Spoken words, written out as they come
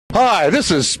Hi,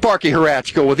 this is Sparky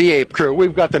Horaczko with the Ape Crew.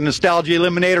 We've got the Nostalgia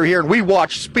Eliminator here, and we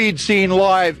watch Speed Scene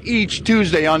live each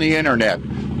Tuesday on the internet.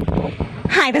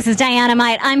 Hi, this is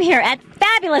Dynamite. I'm here at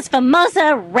fabulous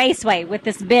Famosa Raceway with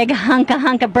this big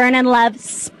hunka burnin' love,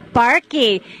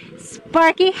 Sparky.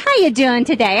 Sparky, how you doing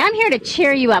today? I'm here to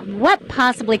cheer you up. What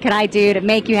possibly could I do to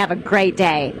make you have a great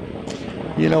day?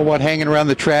 You know what, hanging around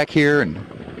the track here and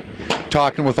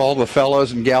talking with all the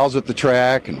fellows and gals at the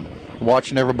track and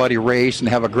watching everybody race and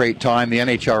have a great time. The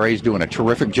NHRA is doing a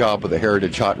terrific job with the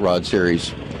Heritage Hot Rod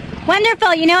Series.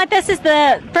 Wonderful. You know what? This is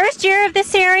the first year of the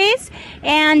series,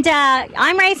 and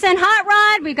I'm racing Hot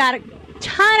Rod. We've got a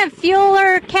ton of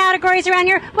fueler categories around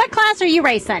here. What class are you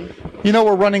racing? You know,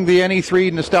 we're running the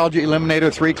NE3 Nostalgia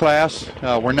Eliminator 3 class.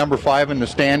 We're number 5 in the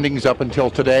standings up until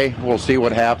today. We'll see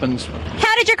what happens.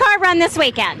 How did your car run this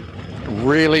weekend?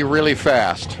 Really, really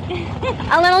fast.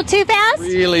 A little too fast?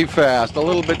 Really fast. A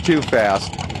little bit too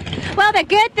fast. Well, the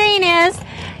good thing is,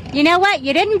 you know what?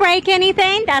 You didn't break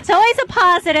anything. That's always a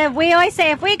positive. We always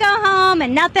say if we go home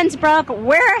and nothing's broke,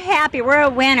 we're happy. We're a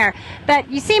winner. But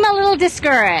you seem a little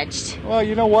discouraged. Well,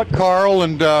 you know what? Carl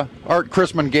and Art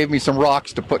Chrisman gave me some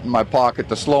rocks to put in my pocket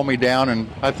to slow me down, and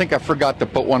I think I forgot to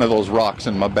put one of those rocks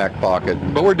in my back pocket.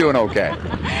 But we're doing okay.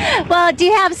 Well, do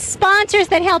you have sponsors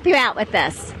that help you out with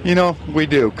this? You know, we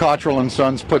do. Cottrell and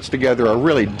Sons puts together a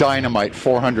really dynamite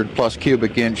 400-plus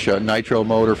cubic inch nitro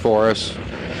motor for us.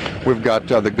 We've got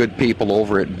the good people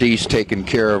over at Deese taking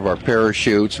care of our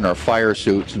parachutes and our fire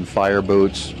suits and fire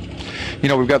boots. You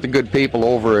know, we've got the good people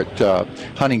over at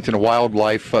Huntington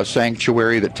Wildlife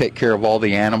Sanctuary that take care of all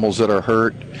the animals that are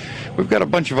hurt. We've got a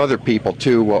bunch of other people,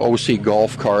 too. OC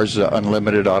Golf Cars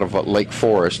Unlimited out of Lake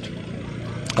Forest.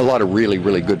 A lot of really,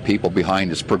 really good people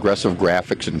behind us. Progressive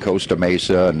Graphics in Costa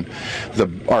Mesa, and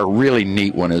our really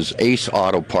neat one is Ace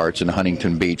Auto Parts in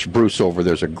Huntington Beach. Bruce over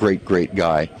there's a great, great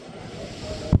guy.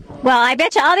 Well, I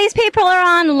bet you all these people are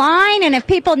online, and if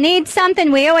people need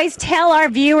something, we always tell our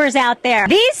viewers out there.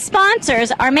 These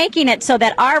sponsors are making it so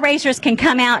that our racers can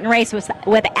come out and race.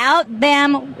 Without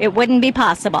them, it wouldn't be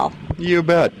possible. You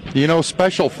bet. You know,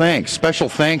 special thanks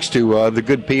to the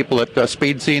good people at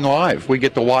Speed Scene Live. We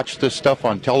get to watch this stuff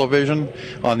on television,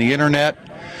 on the internet.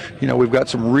 You know, we've got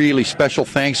some really special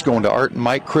thanks going to Art and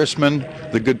Mike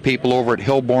Chrisman, the good people over at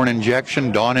Hillborn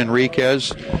Injection, Don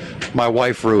Enriquez, my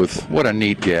wife Ruth, what a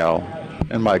neat gal,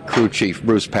 and my crew chief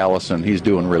Bruce Pallison. He's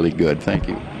doing really good. Thank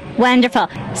you. Wonderful.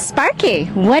 Sparky,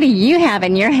 what do you have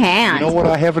in your hand? You know what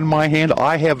I have in my hand?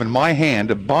 I have in my hand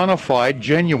a bona fide,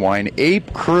 genuine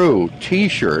Ape Crew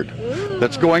t-shirt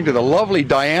that's going to the lovely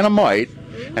Dynamite,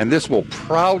 and this will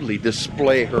proudly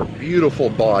display her beautiful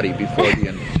body before the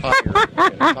entire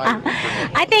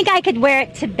I think I could wear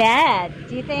it to bed.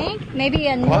 Do you think? Maybe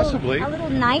a little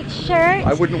night shirt?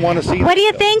 I wouldn't want to see What do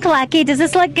you think, Lucky? Does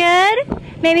this look good?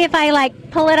 Maybe if I,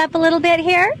 pull it up a little bit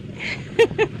here?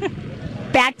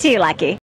 Back to you, Lucky.